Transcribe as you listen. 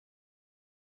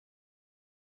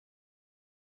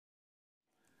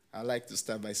I'd like to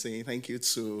start by saying thank you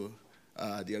to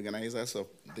the organizers of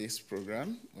this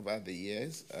program over the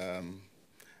years.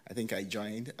 I think I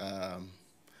joined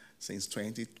since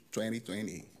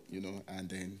 2020, and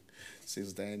then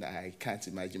since then I can't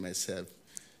imagine myself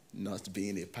not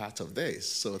being a part of this.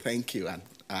 So thank you, and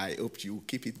I hope you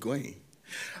keep it going.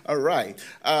 All right.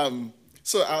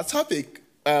 So our topic,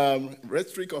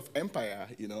 rhetoric of empire,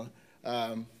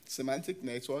 semantic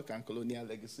network and colonial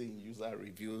legacy in user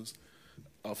reviews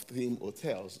of theme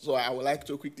hotels. So I would like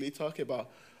to quickly talk about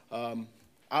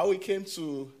how we came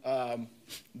to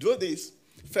do this.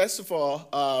 First of all,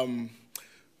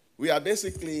 we are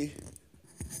basically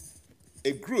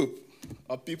a group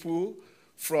of people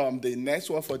from the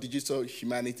Network for Digital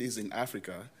Humanities in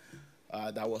Africa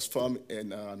that was formed in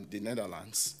the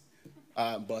Netherlands.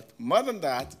 But more than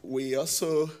that, we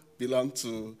also belong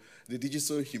to the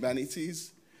Digital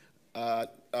Humanities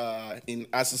in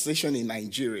Association in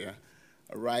Nigeria.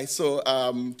 Right, so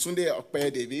Tunde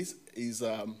Ope-Davies is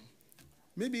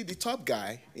maybe the top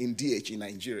guy in DH in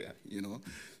Nigeria,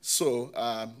 So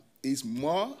it's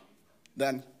more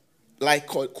than like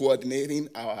coordinating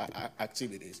our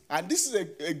activities. And this is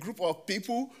a group of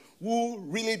people who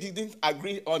really didn't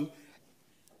agree on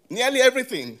nearly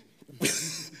everything,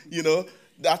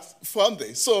 that formed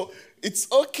this. So it's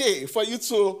okay for you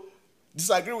to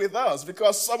disagree with us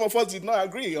because some of us did not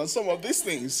agree on some of these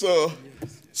things. So.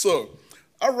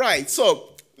 All right,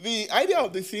 so the idea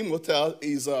of the theme hotel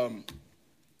is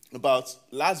about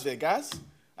Las Vegas.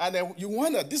 And then you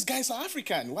wonder, these guys are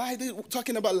African. Why are they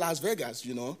talking about Las Vegas,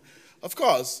 Of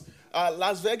course,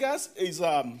 Las Vegas is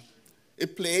a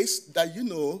place that you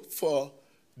know for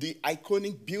the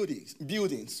iconic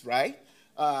buildings, right?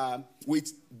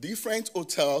 With different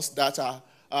hotels that are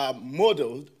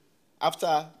modeled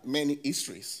after many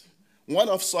histories. One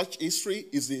of such history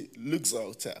is the Luxor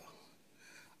Hotel.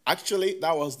 Actually,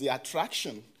 that was the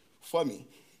attraction for me,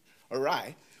 all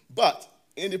right? But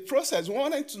in the process, we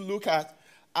wanted to look at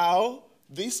how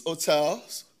these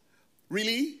hotels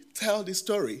really tell the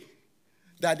story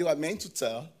that they were meant to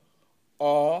tell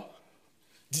or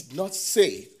did not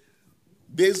say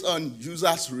based on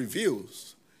users'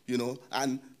 reviews,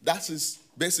 and that is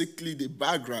basically the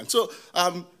background. So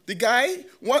the guy,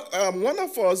 one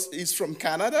of us is from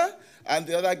Canada, and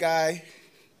the other guy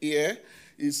here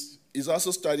is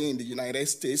also studying in the United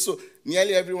States. So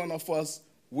nearly every one of us,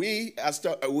 we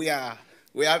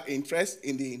have interest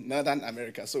in the Northern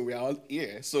America. So we are all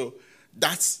here. So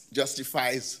that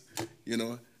justifies,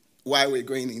 why we're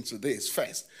going into this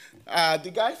first.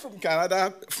 The guy from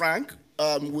Canada, Frank,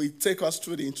 will take us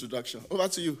through the introduction. Over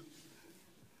to you.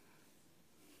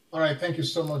 All right, thank you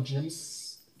so much,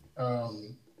 James.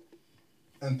 And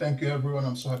thank you, everyone.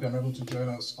 I'm so happy I'm able to join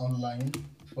us online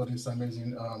for this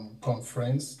amazing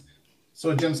conference.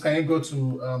 So, James, can you go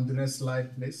to the next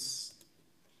slide, please?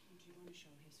 Do you want to show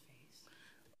his face?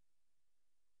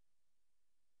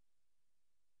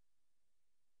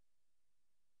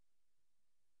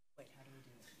 Wait, how do we do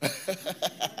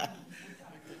it?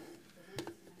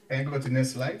 Can you go to the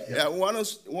next slide? Yeah, I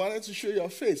wanted to show your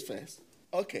face first.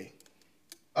 Okay.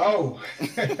 Oh.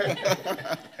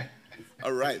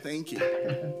 All right, thank you.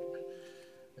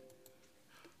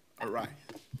 All right.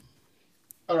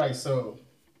 All right, so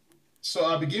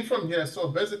I'll begin from here. So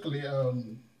basically,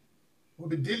 we'll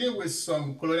be dealing with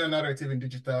some colonial narrative in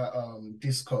digital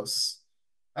discourse.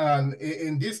 And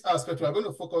in this aspect, we're going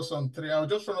to focus on three. I'll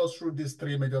just run us through these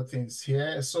three major things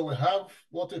here. So we have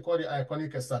what we call the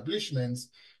iconic establishments,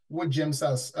 which James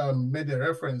has made a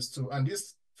reference to. And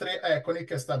these three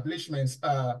iconic establishments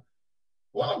are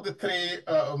one of the three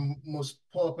most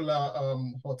popular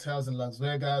hotels in Las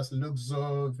Vegas: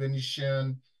 Luxor,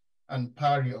 Venetian, and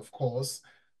Paris, of course.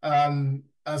 And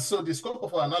so the scope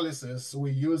of our analysis,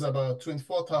 we use about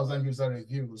 24,000 user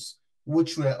reviews,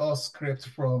 which were all scraped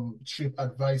from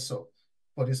TripAdvisor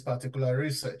for this particular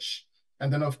research.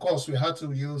 And then, of course, we had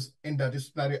to use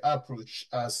interdisciplinary approach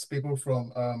as people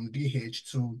from DH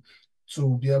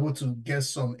to be able to get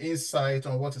some insight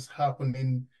on what is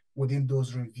happening within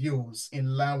those reviews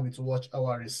in line with what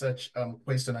our research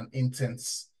question and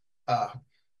intents are.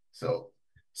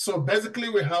 So basically,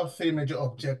 we have three major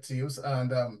objectives,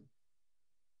 and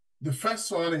the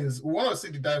first one is we want to see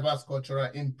the diverse cultural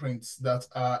imprints that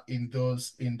are in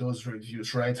those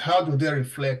reviews, right? How do they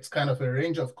reflect kind of a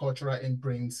range of cultural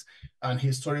imprints and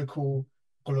historical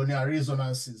colonial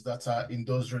resonances that are in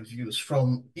those reviews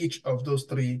from each of those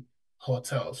three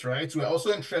hotels, right? We're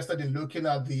also interested in looking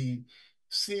at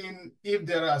seeing if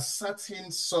there are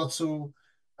certain subtle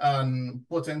and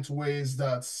potent ways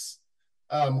that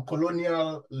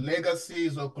colonial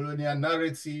legacies or colonial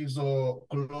narratives or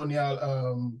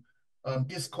colonial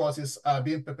discourses are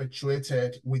being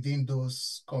perpetuated within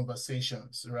those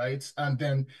conversations, right? And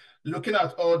then looking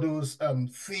at all those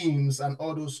themes and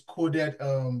all those coded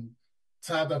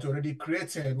tabs that are already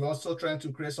created, we're also trying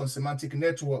to create some semantic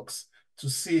networks to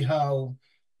see how,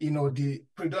 the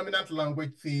predominant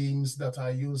language themes that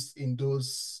are used in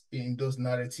those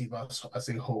narratives as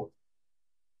a whole.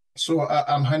 So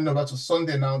I'm handing over to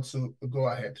Sunday now to go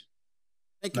ahead.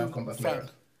 Thank now you, come back Frank.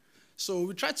 later. So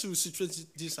we try to situate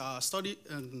this study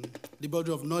and the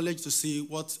body of knowledge to see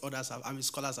what others have,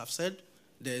 scholars have said,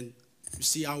 then we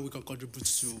see how we can contribute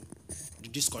to the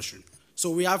discussion.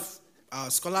 So we have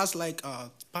scholars like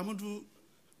Pamudu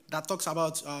that talks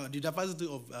about the diversity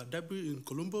of debris in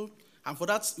Colombo, and for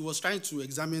that, he was trying to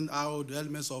examine how the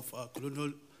elements of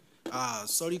colonial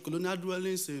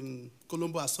dwellings in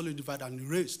Colombo are solidified and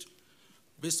erased,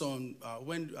 based on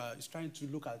when he's trying to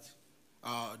look at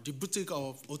the boutique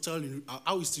of hotel,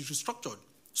 how it's restructured.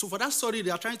 So for that study, they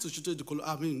are trying to situate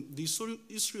the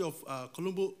history of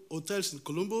Colombo hotels in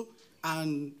Colombo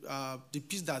and the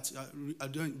piece that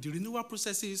the renewal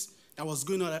processes that was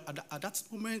going on at that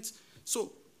moment.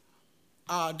 So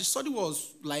the study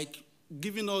was like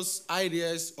giving us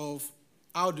ideas of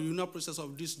how the renewal process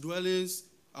of these dwellings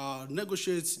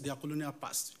negotiates their colonial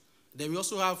past. Then we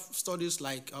also have studies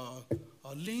like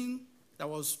Lin, that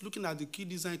was looking at the key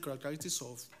design characteristics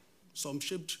of some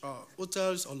shaped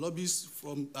hotels or lobbies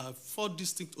from 4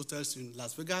 distinct hotels in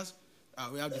Las Vegas.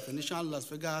 We have the Venetian Las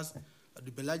Vegas, the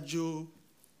Bellagio,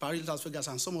 Paris Las Vegas,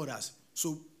 and some others.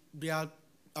 So the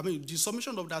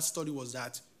submission of that study was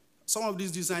that some of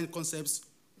these design concepts,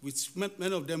 which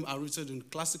many of them are rooted in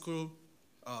classical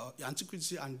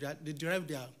antiquity, and they derive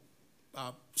their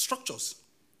structures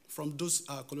from those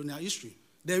colonial history.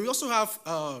 Then we also have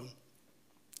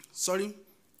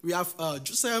we have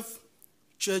Joseph,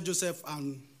 Chair Joseph,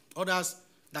 and others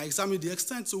that examine the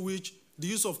extent to which the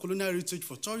use of colonial heritage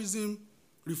for tourism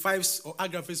revives or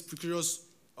aggravates precarious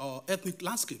ethnic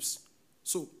landscapes.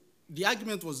 So the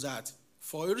argument was that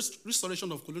for a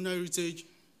restoration of colonial heritage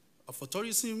for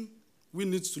tourism, we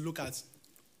need to look at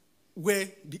where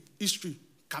the history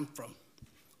came from.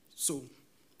 So,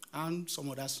 and some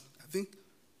others, I think.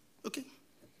 Okay.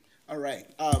 All right.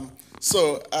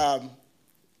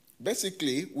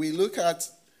 Basically, we look at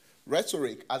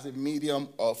rhetoric as a medium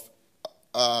of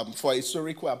for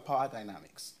historical and power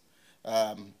dynamics.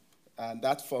 And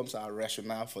that forms our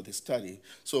rationale for the study.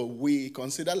 So we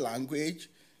consider language,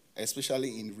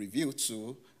 especially in review,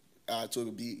 to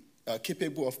be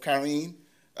capable of carrying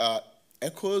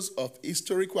echoes of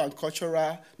historical and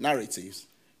cultural narratives,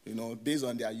 based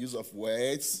on their use of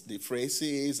words, the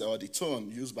phrases, or the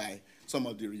tone used by some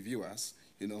of the reviewers.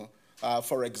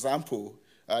 For example,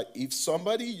 if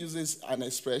somebody uses an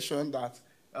expression that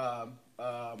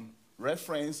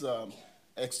references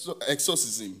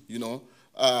exorcism,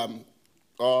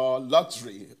 or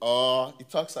luxury, or it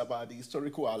talks about the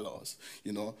historical laws,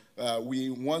 we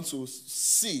want to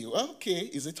see, okay,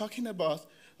 is it talking about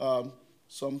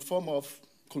some form of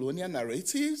colonial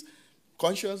narratives,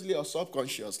 consciously or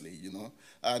subconsciously,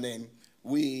 And then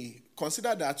we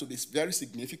consider that to be very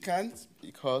significant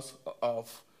because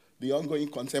of the ongoing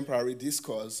contemporary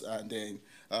discourse, and then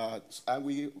and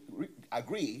we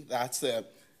agree that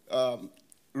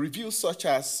reviews such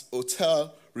as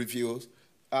hotel reviews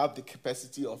have the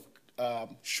capacity of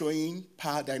showing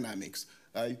power dynamics.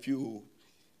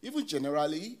 Even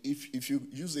generally, if you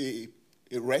use a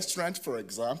restaurant, for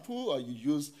example, or you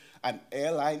use an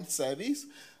airline service,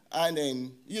 and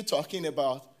then you're talking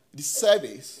about the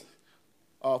service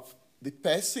of the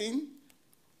person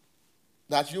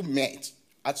that you met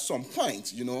at some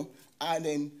point, and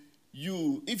then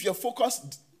if your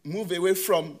focus move away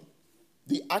from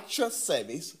the actual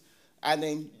service, and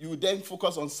then you then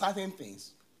focus on certain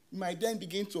things, you might then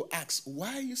begin to ask,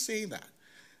 why are you saying that?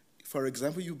 For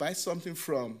example, you buy something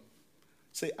from,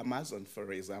 say, Amazon, for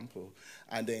example,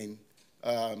 and then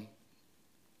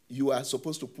you are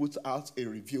supposed to put out a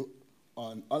review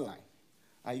online,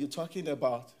 and you're talking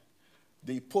about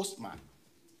the postman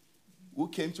who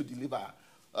came to deliver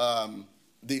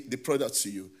the product to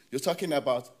you. You're talking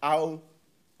about how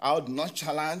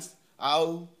nonchalant,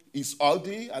 how is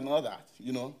Aldi and all that,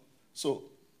 So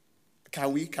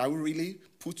can we really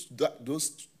put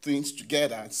those things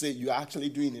together and say you're actually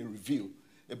doing a review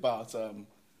about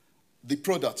the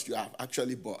product you have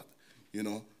actually bought,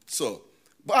 So,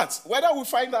 but whether we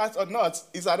find that or not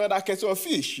is another kettle of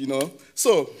fish,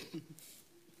 So,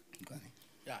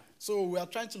 yeah. So we are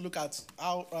trying to look at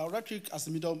how rhetoric as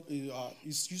a medium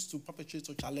is used to perpetuate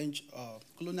or challenge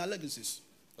colonial legacies,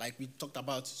 like we talked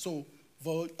about. So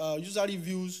for user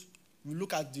reviews, we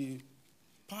look at the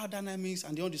power dynamics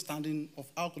and the understanding of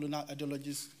how colonial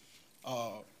ideologies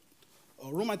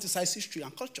romanticize history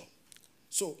and culture.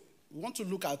 So we want to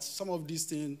look at some of these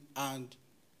things and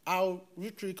how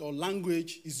rhetoric or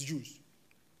language is used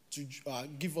to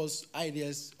give us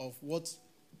ideas of what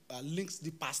links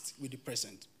the past with the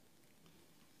present.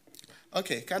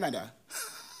 Okay, Canada.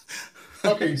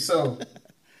 Okay, so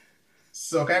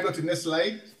can I go to the next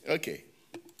slide? Okay.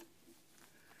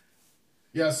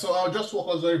 Yeah, so I'll just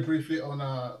walk us very briefly on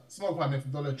some of our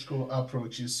methodological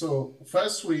approaches. So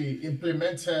first, we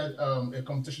implemented a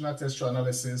computational textual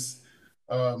analysis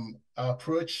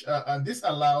approach, and this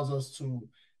allows us to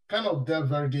kind of delve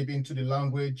very deep into the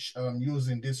language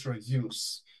using these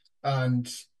reviews. And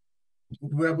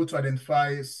we're able to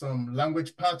identify some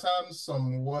language patterns,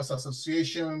 some words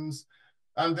associations,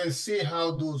 and then see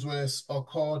how those words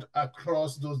occurred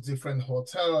across those different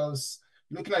hotels,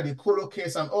 looking at the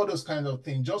collocates and all those kinds of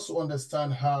things, just to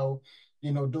understand how,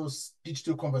 those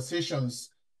digital conversations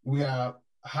were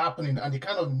happening and the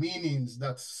kind of meanings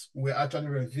that were actually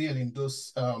revealed in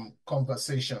those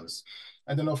conversations.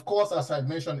 And then, of course, as I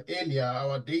mentioned earlier,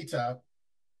 our data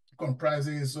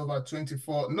comprises over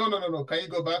 24. No. Can you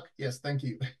go back? Yes, thank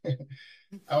you.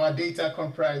 Our data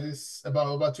comprises about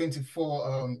over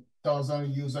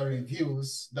 24,000 user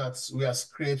reviews that we have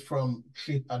scraped from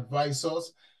TripAdvisor.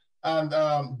 And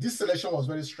this selection was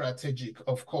very strategic,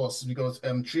 of course, because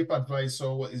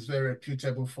TripAdvisor is very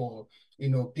reputable for,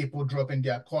 people dropping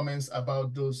their comments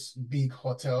about those big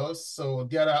hotels. So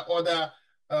there are other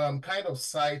kind of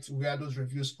sites where those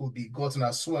reviews could be gotten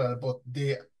as well, but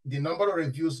the number of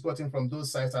reviews gotten from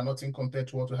those sites are nothing compared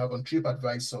to what we have on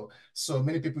TripAdvisor. So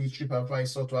many people use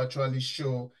TripAdvisor to actually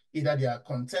show either their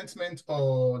contentment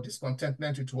or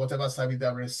discontentment with whatever service they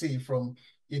have received from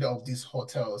either of these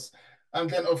hotels. And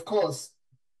then, of course,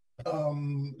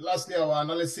 lastly, our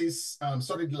analysis,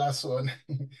 sorry, the last one,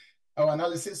 our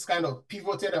analysis kind of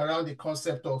pivoted around the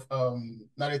concept of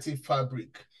narrative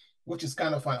fabric, which is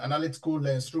kind of an analytical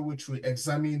lens through which we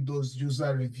examine those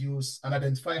user reviews and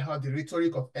identify how the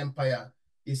rhetoric of empire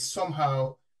is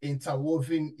somehow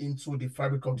interwoven into the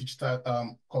fabric of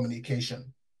digital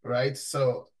communication, right?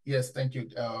 So, yes, thank you.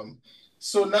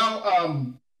 So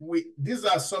now these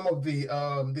are some of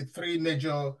the three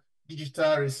major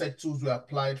digital research tools we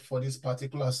applied for this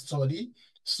particular study.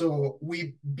 So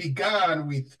we began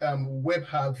with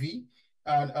WebHarvey,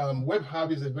 and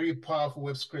WebHarvey is a very powerful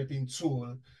web scraping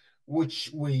tool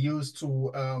which we use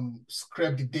to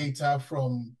scrape the data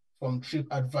from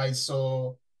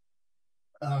TripAdvisor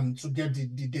to get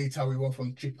the data we want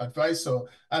from TripAdvisor.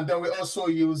 And then we also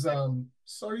use, can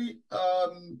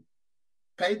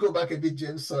you go back a bit,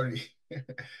 James? Sorry.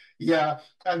 Yeah,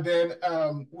 and then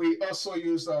we also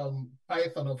use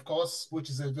Python, of course, which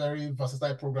is a very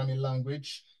versatile programming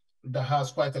language that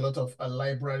has quite a lot of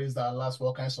libraries that allows for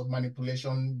all kinds of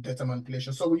manipulation, data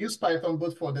manipulation. So we use Python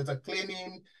both for data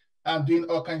cleaning and doing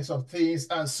all kinds of things.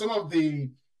 And some of the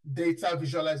data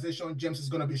visualization James is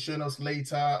going to be showing us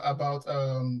later about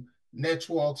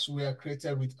networks we are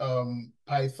created with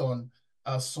Python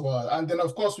as well. And then,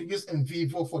 of course, we use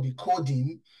NVivo for the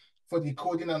coding,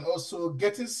 and also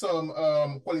getting some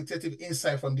qualitative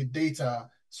insight from the data.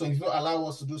 So if you allow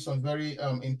us to do some very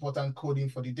important coding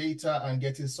for the data and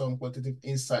getting some qualitative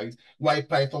insight, why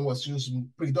Python was used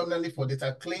predominantly for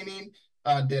data cleaning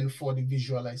and then for the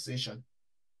visualization.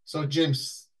 So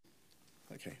James.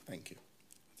 Okay, thank you.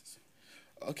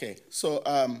 Okay, so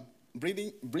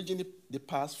bridging the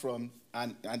past from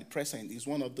and the present is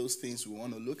one of those things we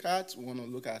want to look at. We want to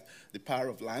look at the power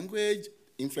of language,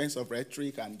 influence of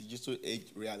rhetoric, and digital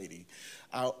age reality.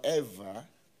 However,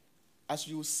 as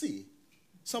you will see,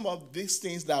 some of these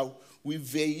things that we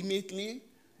vehemently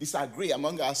disagree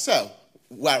among ourselves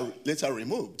were later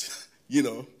removed,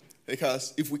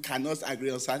 because if we cannot agree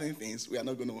on certain things, we are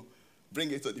not going to bring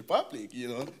it to the public,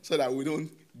 so that we don't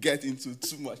get into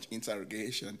too much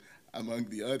interrogation among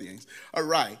the audience. All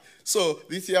right, so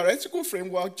the theoretical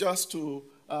framework, just to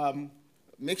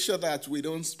make sure that we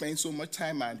don't spend so much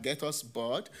time and get us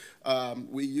bored,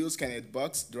 we use Kenneth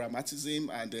Burke's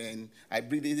Dramatism and then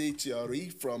Hybridity theory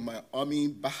from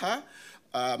Homi Bhabha,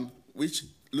 which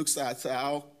looks at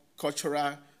how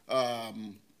cultural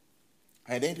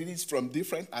identities from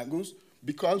different angles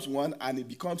becomes one and it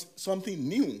becomes something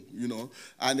new,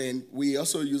 And then we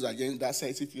also use, again, that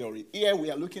sensitive theory. Here we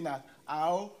are looking at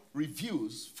how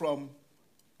reviews from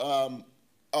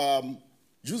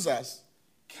users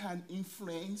can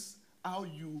influence how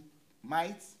you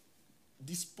might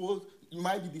be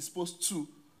disposed to,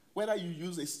 whether you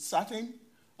use a certain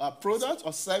product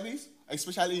or service,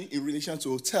 especially in relation to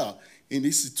hotel in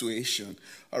this situation.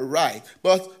 All right.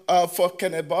 But for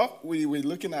Kenneth, we're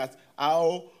looking at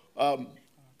how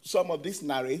some of these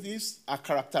narratives are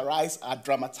characterized, are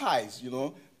dramatized,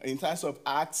 in terms of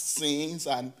acts, scenes,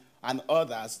 and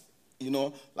others.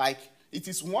 Like it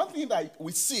is one thing that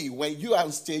we see when you are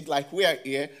on stage, like we are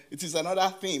here. It is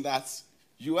another thing that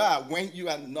you are when you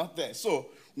are not there. So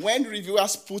when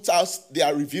reviewers put out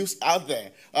their reviews out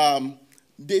there,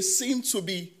 they seem to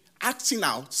be acting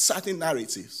out certain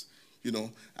narratives,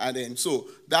 and then so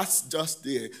that's just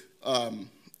the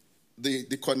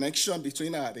connection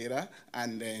between our data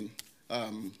and then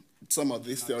some of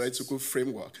this theoretical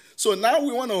framework. So now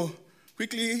we want to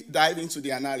quickly dive into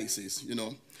the analysis,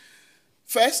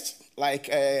 First, like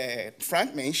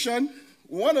Frank mentioned,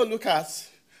 we want to look at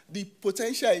the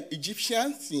potential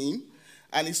Egyptian theme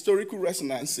and historical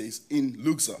resonances in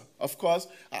Luxor. Of course,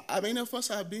 how many of us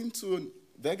have been to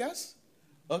Vegas?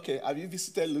 Okay, have you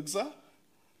visited Luxor?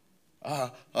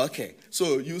 Okay,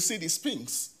 so you see the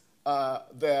Sphinx,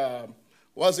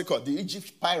 what's it called? The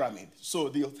Egypt pyramid. So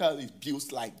the hotel is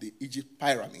built like the Egypt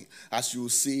pyramid, as you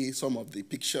see some of the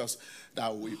pictures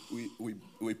that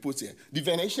we put here. The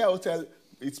Venetian hotel,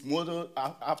 it's modeled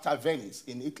after Venice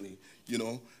in Italy,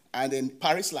 and then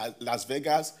Paris, Las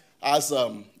Vegas has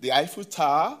the Eiffel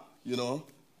Tower,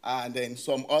 and then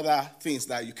some other things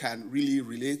that you can really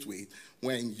relate with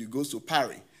when you go to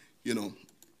Paris,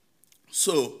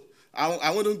 So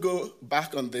I want to go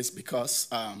back on this because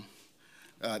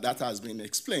that has been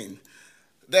explained.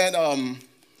 Then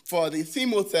for the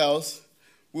theme hotels,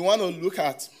 we want to look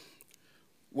at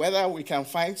whether we can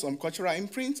find some cultural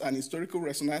imprints and historical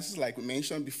resonances like we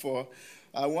mentioned before.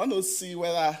 I want to see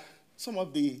whether some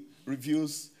of the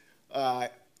reviews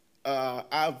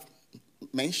have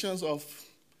mentions of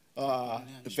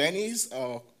Venice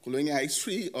or colonial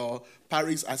history or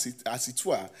Paris as it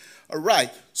were. All right,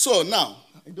 so now,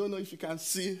 I don't know if you can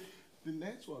see the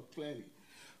network clearly.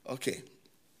 Okay.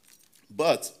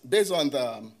 But based on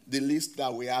the list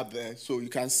that we have there, so you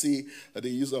can see the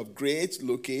use of great,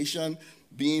 location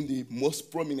being the most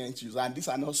prominent use. And these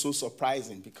are not so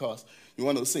surprising because you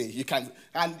want to say you can,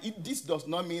 and this does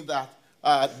not mean that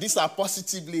these are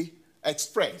positively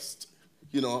expressed.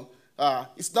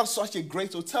 It's not such a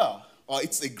great hotel, or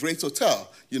it's a great hotel,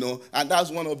 and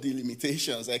that's one of the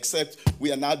limitations, except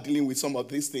we are now dealing with some of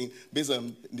these things based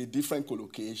on the different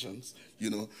collocations,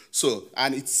 So,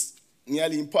 and it's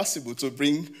nearly impossible to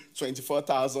bring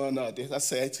 24,000 data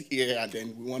sets here, and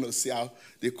then we want to see how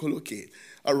they collocate.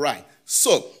 All right,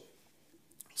 so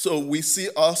we see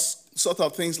us sort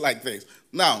of things like this.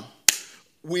 Now,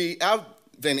 we have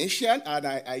Venetian,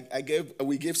 and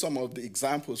we gave some of the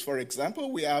examples. For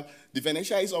example, we have the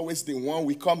Venetian is always the one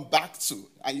we come back to,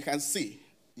 and you can see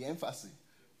the emphasis.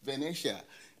 Venetian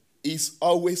is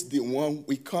always the one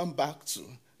we come back to.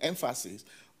 Emphasis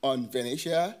on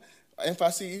Venetian,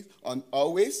 emphasis on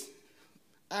always,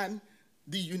 and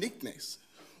the uniqueness.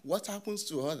 What happens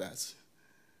to others?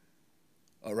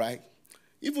 All right?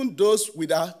 Even those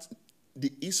without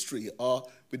the history or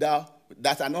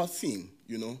that are not theme,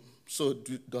 So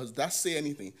does that say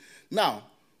anything? Now,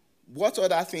 what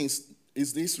other things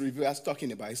is this reviewer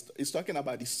talking about? It's talking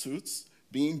about the suits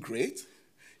being great.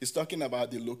 It's talking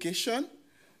about the location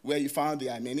where you found the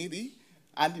amenity,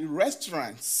 and the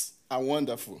restaurants are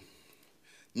wonderful.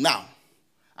 Now,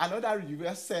 another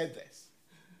reviewer said this.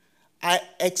 I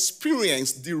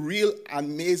experienced the real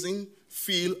amazing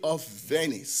feel of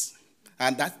Venice.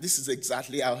 And this is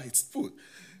exactly how it's put.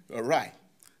 All right.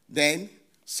 Then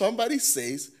somebody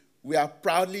says, we are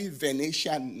proudly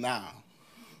Venetian now.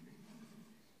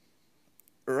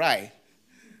 Right.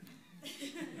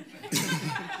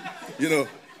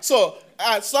 So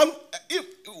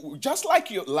just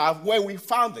like you laugh, when we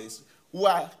found this, we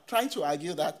are trying to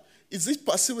argue that, is it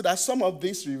possible that some of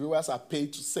these reviewers are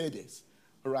paid to say this?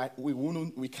 All right,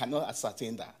 we cannot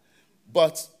ascertain that.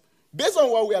 But based on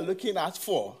what we are looking at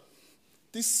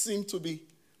this seems to be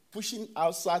pushing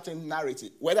out certain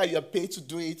narrative, whether you're paid to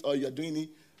do it or you're doing it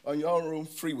on your own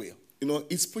free will.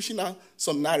 It's pushing out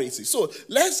some narrative. So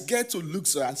let's get to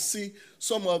Luxor and see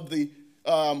some of the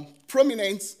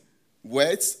prominent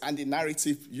words and the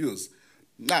narrative used.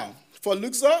 Now, for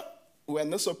Luxor, we're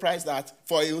not surprised that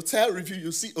for a hotel review,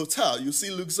 you see hotel, you see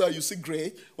Luxor, you see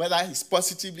great, whether it's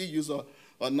positively used or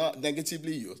not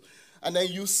negatively used. And then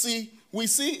we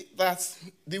see that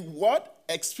the word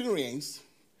experience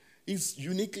is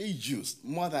uniquely used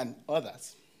more than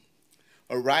others.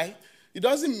 All right? It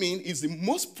doesn't mean it's the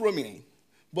most prominent,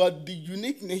 but the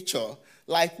unique nature,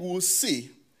 like we'll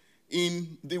see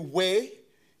in the way,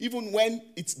 even when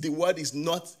the word is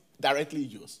not directly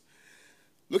used.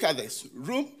 Look at this.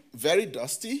 Room very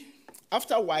dusty.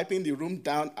 After wiping the room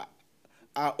down,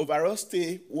 our overall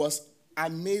stay was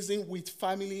amazing with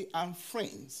family and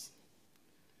friends.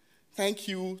 Thank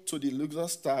you to the Luxor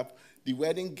staff. The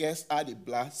wedding guests had a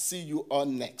blast. See you all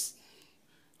next.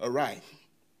 All right.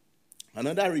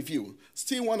 Another review.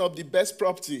 Still one of the best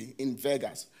property in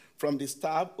Vegas. From the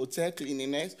staff, hotel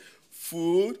cleanliness,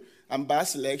 food, and bar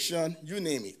selection, you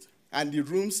name it. And the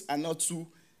rooms are not too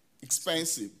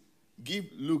expensive. Give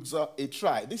Luxor a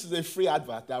try. This is a free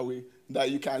advert that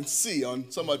you can see on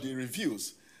some of the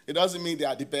reviews. It doesn't mean they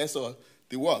are the best or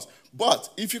the worst. But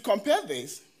if you compare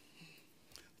this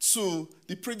to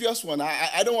the previous one,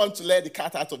 I don't want to let the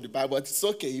cat out of the bag, but it's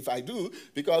okay if I do,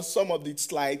 because some of the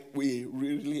slides we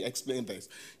really explain this.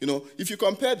 If you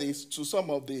compare this to some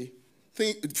of the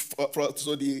things,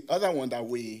 so the other one that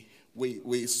we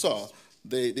saw,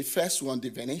 the first one, the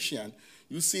Venetian,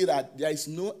 you see that there is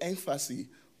no emphasis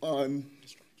on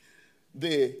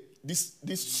the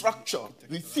structure,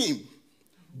 the theme,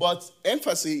 but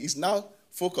emphasis is now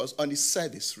focused on the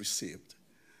service received.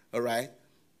 All right?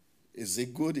 Is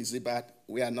it good? Is it bad?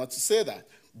 We are not to say that.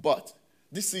 But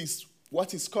this is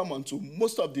what is common to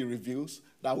most of the reviews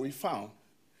that we found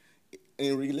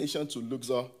in relation to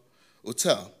Luxor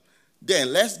Hotel.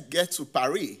 Then let's get to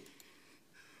Paris.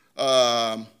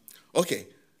 Okay,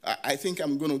 I think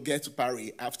I'm going to get to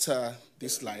Paris after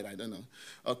this slide. I don't know.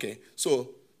 Okay, so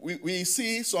we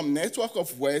see some network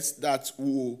of words that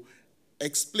will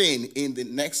explain in the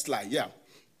next slide. Yeah.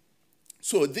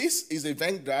 So this is a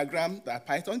Venn diagram that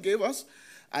Python gave us,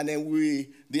 and then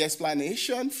the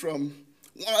explanation from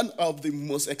one of the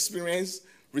most experienced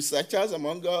researchers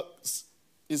among us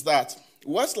is that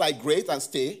words like great and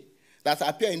stay that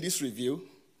appear in this review,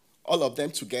 all of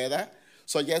them together,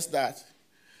 suggest that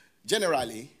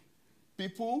generally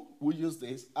people who use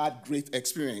this had great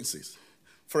experiences.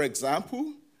 For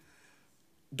example,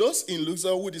 those in Luxor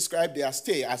who describe their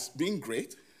stay as being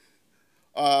great,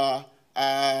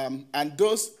 and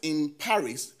those in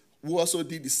Paris who also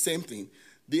did the same thing,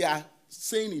 they are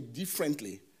saying it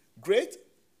differently. Great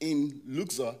in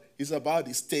Luxor is about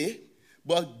the stay,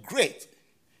 but great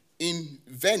in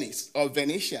Venice or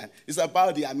Venetian is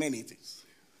about the amenities.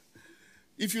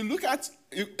 If you look at,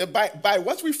 by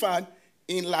what we found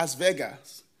in Las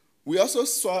Vegas, we also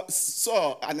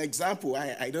saw an example.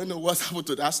 I don't know what happened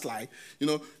to that slide.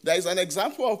 There is an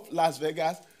example of Las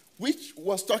Vegas which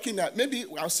was talking, maybe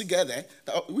I'll see get there,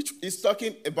 which is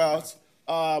talking about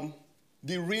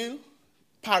the real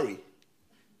Paris,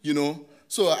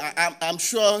 So I'm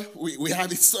sure we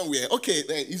have it somewhere. Okay,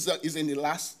 it's in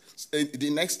the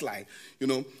next slide,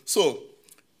 So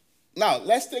now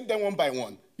let's take them one by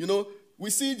one. We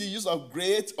see the use of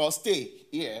great or stay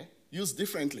here used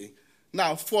differently.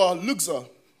 Now for Luxor,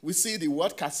 we see the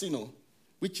word casino,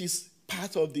 which is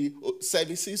part of the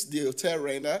services the hotel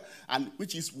render, and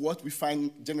which is what we find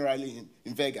generally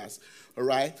in Vegas. All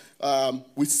right,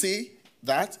 we see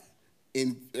that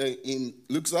in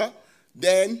Luxor.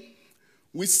 Then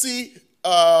we see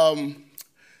the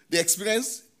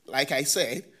experience, like I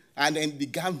said, and then the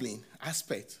gambling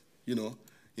aspect,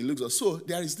 in Luxor. So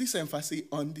there is this emphasis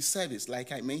on the service,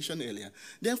 like I mentioned earlier.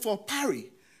 Then for Paris,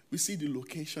 we see the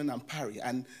location and Paris.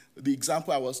 And the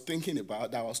example I was talking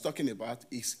about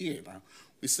is here now.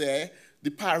 We say the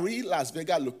Paris-Las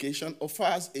Vegas location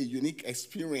offers a unique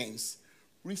experience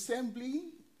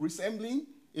resembling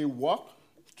a walk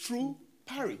through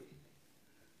Paris.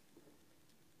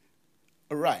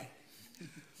 All right.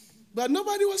 But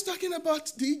nobody was talking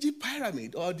about the Egypt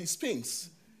pyramid or the Sphinx,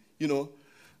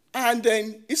 And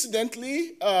then,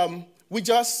 incidentally, we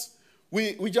just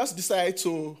decided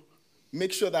to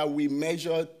make sure that we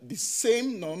measure the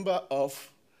same number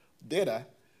of data,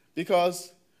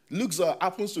 because Luxor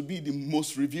happens to be the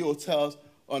most reviewed hotels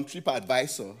on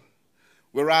TripAdvisor,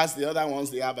 whereas the other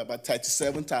ones, they have about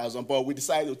 37,000, but we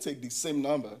decided to take the same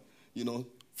number,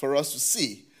 for us to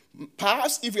see.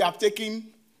 Perhaps if we have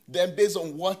taken them based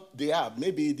on what they have,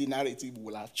 maybe the narrative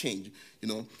will have changed,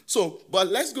 So, but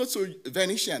let's go to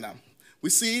Venetian now. We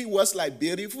see what's like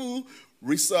beautiful,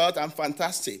 resort, and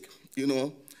fantastic,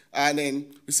 And then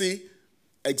we see,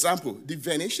 example, the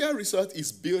Venetian resort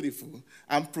is beautiful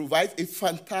and provides a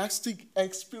fantastic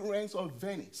experience of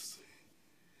Venice,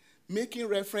 making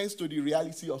reference to the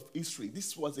reality of history.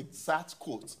 This was exact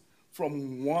quote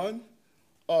from one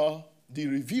of the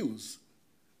reviews.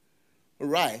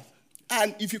 Right.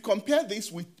 And if you compare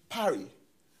this with Paris,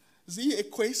 is it a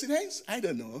coincidence? I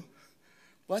don't know.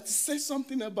 But it says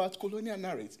something about colonial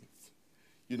narrative,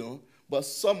 But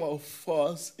some of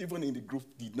us, even in the group,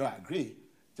 did not agree.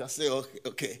 Just say,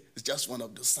 okay, it's just one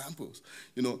of those samples,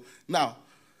 Now,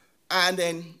 and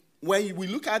then when we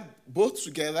look at both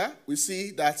together, we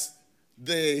see that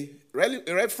the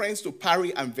reference to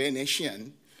Paris and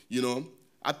Venetian,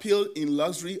 appeal in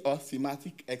luxury or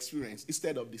thematic experience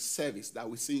instead of the service that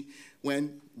we see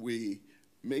when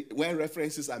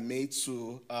references are made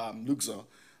to Luxor,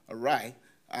 all right?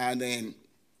 And then,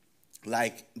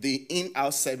 like the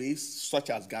in-house service,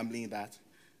 such as gambling, that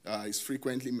is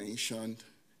frequently mentioned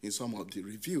in some of the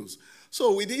reviews.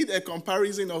 So we did a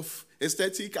comparison of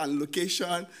aesthetic and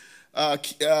location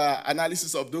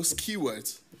analysis of those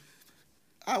keywords.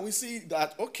 And we see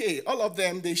that, okay, all of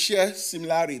them, they share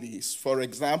similarities. For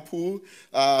example,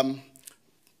 all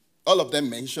of them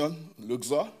mention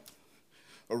Luxor,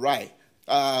 all right.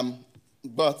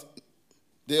 But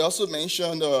they also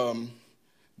mentioned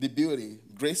the beauty,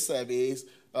 great service,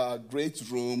 great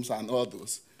rooms, and all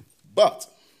those. But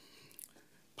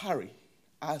Paris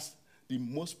has the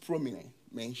most prominent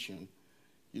mention,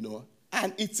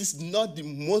 and it is not the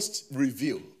most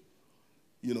revealed,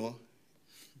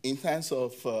 in terms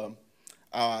of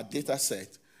our data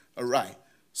set. All right.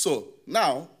 So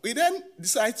now we then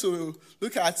decide to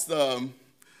look at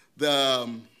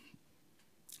the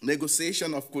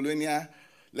negotiation of colonial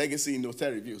legacy in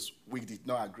hotel reviews. We did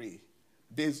not agree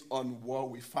based on what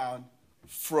we found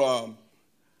from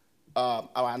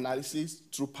our analysis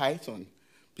through Python,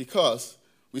 because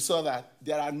we saw that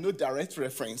there are no direct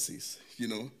references,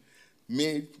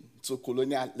 made to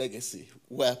colonial legacy,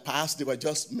 where perhaps they were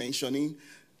just mentioning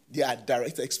their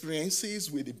direct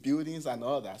experiences with the buildings and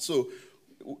all that. So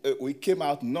we came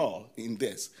out null in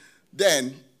this.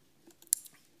 Then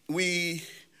we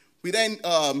then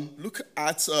look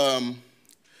at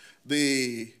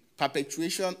the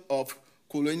perpetuation of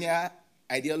colonial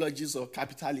ideologies of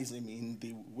capitalism in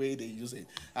the way they use it,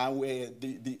 and where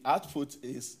the output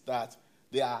is that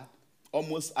they are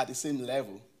almost at the same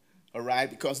level, all right,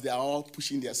 because they are all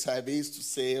pushing their surveys to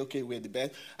say, okay, we're the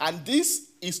best. And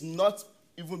this is not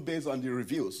even based on the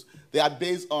reviews. They are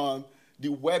based on the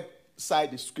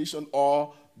website description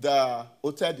or the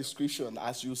hotel description,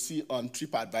 as you see on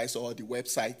TripAdvisor or the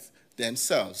website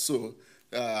themselves. So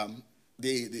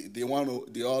they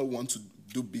all want to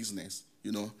do business,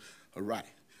 all right.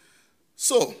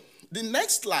 So the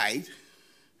next slide,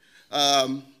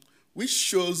 which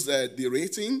shows the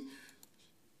rating,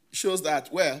 shows that,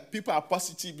 well, people are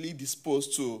positively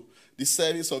disposed to the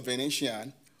service of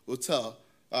Venetian hotel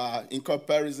in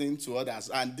comparison to others.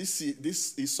 And this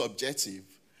is subjective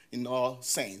in all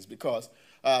sense, because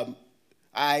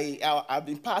I've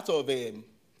been part of a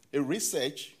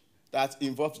research that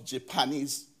involves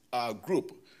Japanese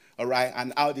group, all right,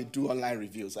 and how they do online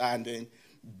reviews. And then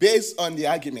based on the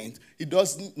argument, it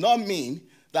does not mean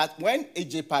that when a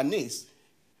Japanese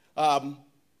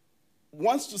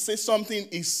wants to say something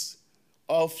is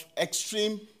of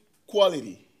extreme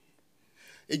quality,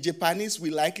 a Japanese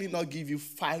will likely not give you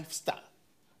 5-star.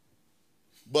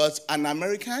 But an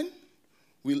American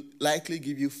will likely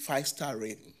give you 5-star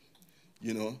rating,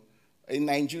 A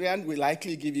Nigerian will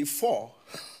likely give you 4,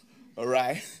 all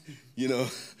right?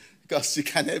 Because you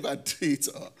can never do it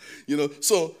all,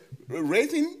 So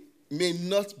rating may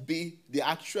not be the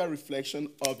actual reflection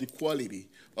of the quality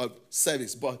of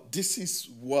service, but this is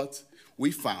what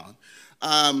we found.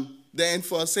 Then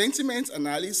for sentiment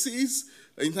analysis,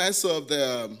 in terms of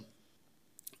the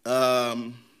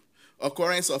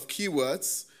occurrence of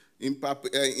keywords in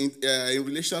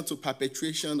relation to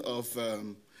perpetuation of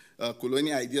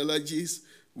colonial ideologies,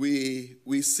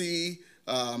 we see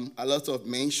a lot of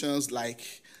mentions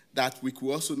like that we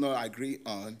could also not agree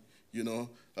on,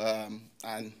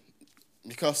 and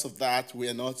because of that, we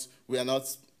are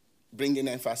not bringing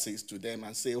emphasis to them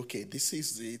and say, okay, this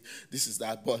is it, this is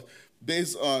that. But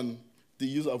based on the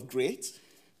use of great,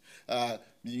 the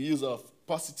use of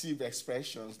positive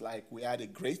expressions, like we had a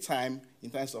great time in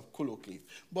terms of colloquies.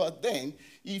 But then,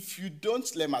 if you don't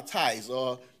lematize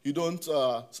or you don't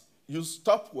use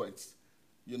stop words,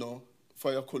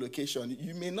 for your collocation,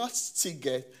 you may not still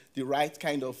get the right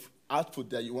kind of output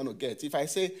that you want to get. If I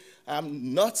say, I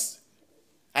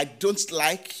don't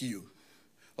like you,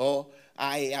 or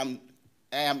I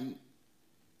am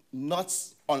not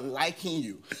unliking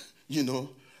you,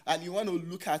 and you want to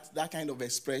look at that kind of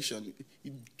expression,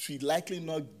 it will likely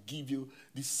not give you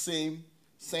the same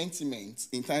sentiments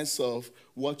in terms of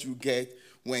what you get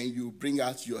when you bring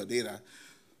out your data.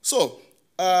 So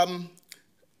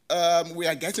we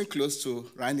are getting close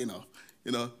to rounding off,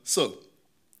 So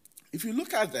if you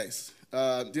look at this,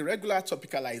 the regular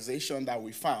topicalization that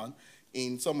we found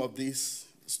in some of this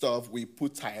stuff, we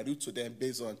put title to them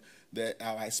based on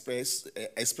our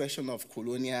expression of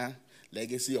colonial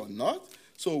legacy or not.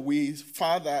 So we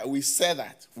found that we said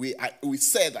that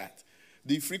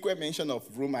the frequent mention of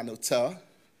room and hotel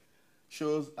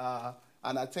shows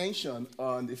an attention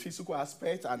on the physical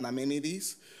aspect and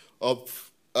amenities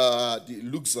of the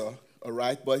Luxor, all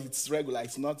right? But it's regular,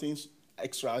 it's nothing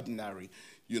extraordinary,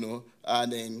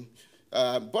 and then,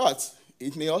 but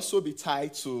it may also be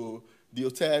tied to the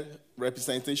hotel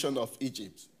representation of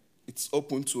Egypt. It's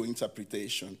open to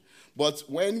interpretation. But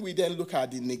when we then look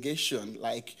at the negation,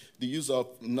 like the use of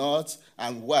not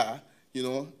and were,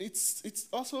 it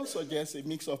also suggests a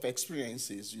mix of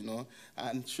experiences,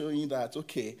 and showing that,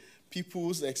 okay,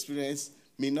 people's experience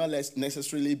may not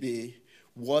necessarily be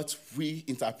what we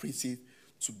interpret it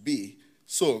to be.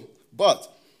 So,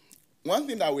 but one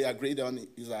thing that we agreed on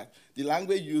is that the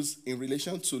language used in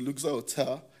relation to Luxor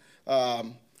Hotel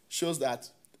shows that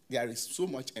there is so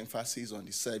much emphasis on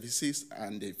the services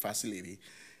and the facility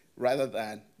rather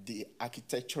than the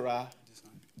architectural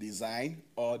design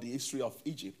or the history of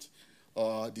Egypt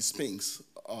or the Sphinx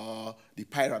or the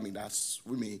pyramid as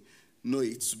we may know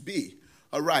it to be.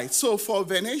 All right, so for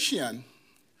Venetian,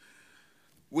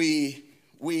 we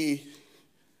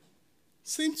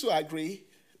seem to agree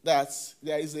that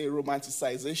there is a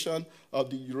romanticization of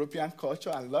the European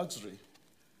culture and luxury,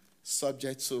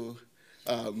 subject to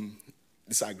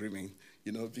disagreement,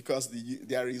 because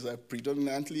there is a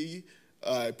predominant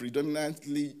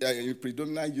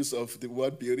use of the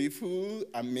word beautiful,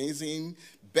 amazing,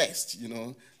 best,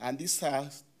 and this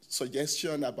has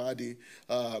suggestion about the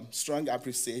strong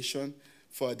appreciation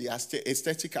for the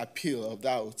aesthetic appeal of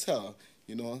that hotel,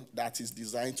 that is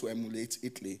designed to emulate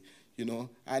Italy.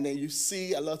 And then you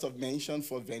see a lot of mention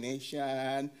for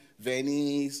Venetian,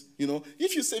 Venice,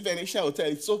 If you say Venetian hotel,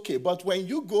 it's okay, but when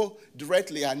you go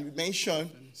directly and you mention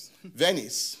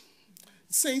Venice,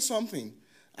 it's saying something.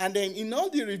 And then in all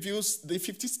the reviews, the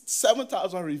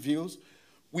 57,000 reviews,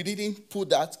 we didn't put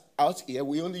that out here.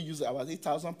 We only used about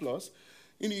 8,000 plus.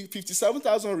 In the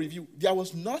 57,000 review, there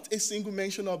was not a single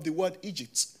mention of the word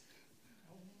Egypt.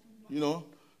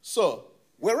 So,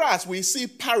 whereas we see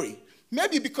Paris,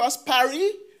 maybe because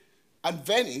Paris and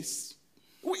Venice,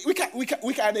 we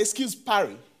can excuse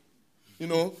Paris,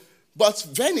 but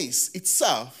Venice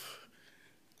itself,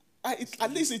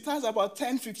 at least it has about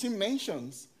 10, 15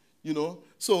 mentions,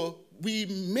 So we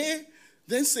may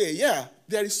then say, yeah,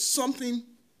 there is something,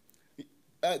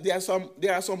 there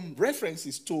are some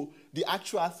references to the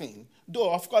actual thing.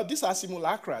 Though, of course, these are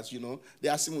simulacras, they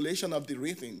are simulation of the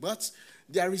real thing, but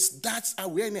there is that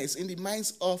awareness in the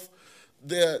minds of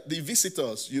the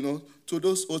visitors, to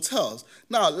those hotels.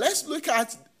 Now, let's look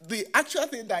at the actual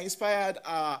thing that inspired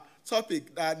our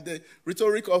topic, and the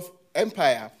rhetoric of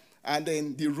empire, and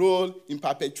then the role in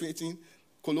perpetuating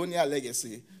colonial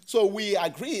legacy. So we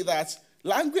agree that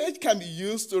language can be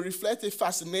used to reflect a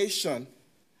fascination,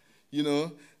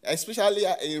 especially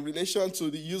in relation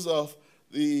to the use of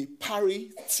the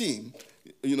Paris theme,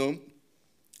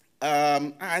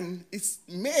 and it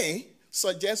may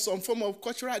suggest some form of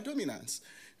cultural dominance,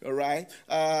 all right?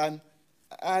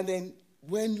 And then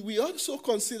when we also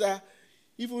consider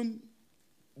even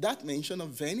that mention of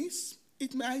Venice,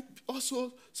 it might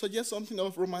also suggest something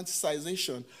of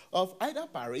romanticization of either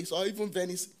Paris or even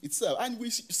Venice itself. And we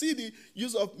see the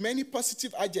use of many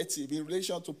positive adjectives in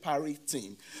relation to Paris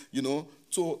theme,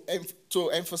 to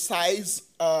emphasize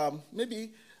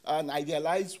maybe an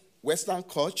idealized Western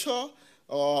culture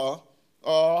or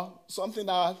something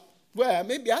that, well,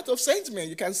 maybe out of sentiment,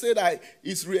 you can say that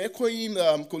it's re-echoing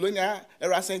colonial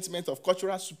era sentiment of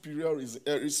cultural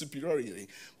superiority.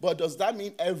 But does that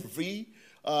mean every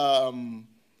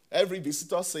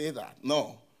visitor say that?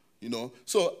 No,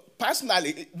 So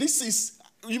personally,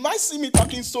 you might see me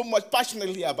talking so much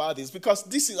passionately about this because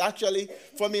this is actually,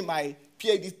 for me, my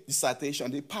PhD dissertation,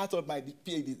 the part of my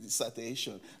PhD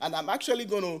dissertation. And I'm actually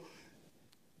going to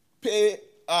pay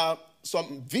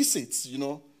some visits,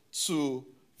 to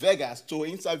Vegas to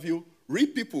interview real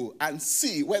people and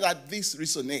see whether this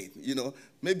resonates.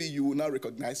 Maybe you will not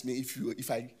recognize me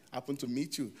if I happen to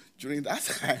meet you during that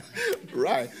time,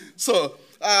 right? So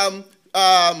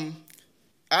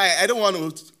I don't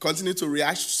want to continue to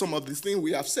rehash some of these things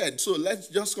we have said. So let's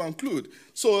just conclude.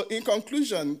 So in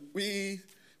conclusion, we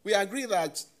agree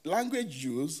that language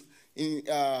use in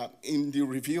the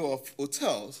review of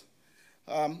hotels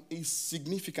is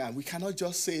significant. We cannot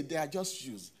just say they are just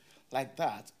used like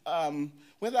that.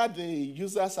 Whether the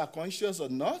users are conscious or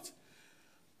not,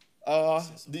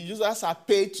 the users are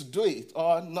paid to do it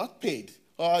or not paid,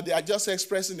 or they are just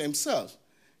expressing themselves.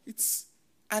 It's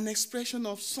an expression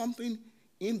of something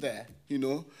in there,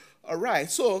 All right,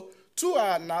 so through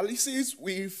our analysis,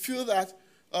 we feel that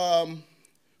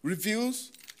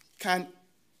reviews can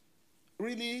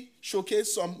really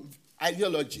showcase some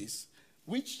ideologies,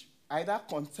 which either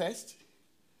contest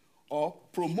or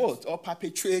promote or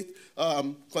perpetuate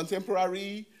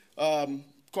contemporary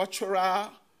cultural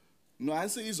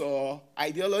nuances or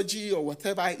ideology or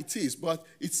whatever it is, but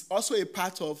it's also a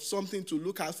part of something to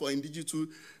look at for in digital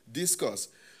discourse.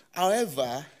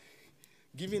 However,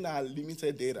 given our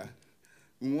limited data,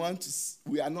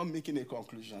 we are not making a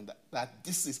conclusion that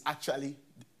this is actually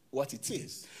what it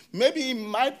is. Maybe in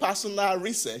my personal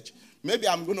research, maybe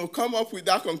I'm going to come up with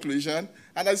that conclusion,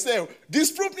 and I say,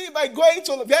 disprove me by going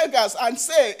to Vegas and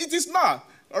say, it is not.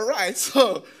 All right,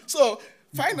 so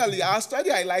finally, our study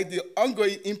highlights the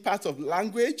ongoing impact of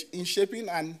language in shaping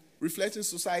and reflecting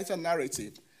societal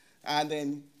narrative, and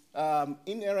then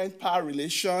inherent power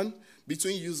relation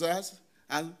between users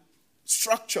and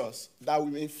structures that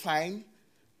we may find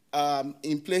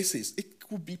in places. It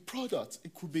could be products,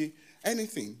 it could be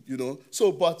anything, you know.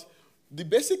 So, but the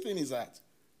basic thing is that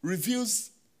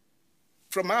reviews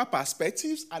from our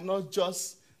perspectives are not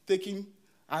just taken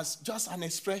as just an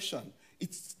expression.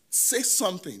 It says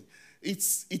something.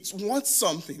 It wants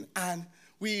something. And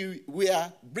we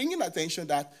are bringing attention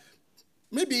that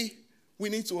maybe we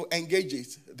need to engage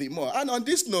it the more. And on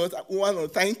this note, I want to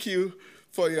thank you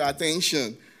for your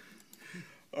attention.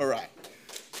 All right.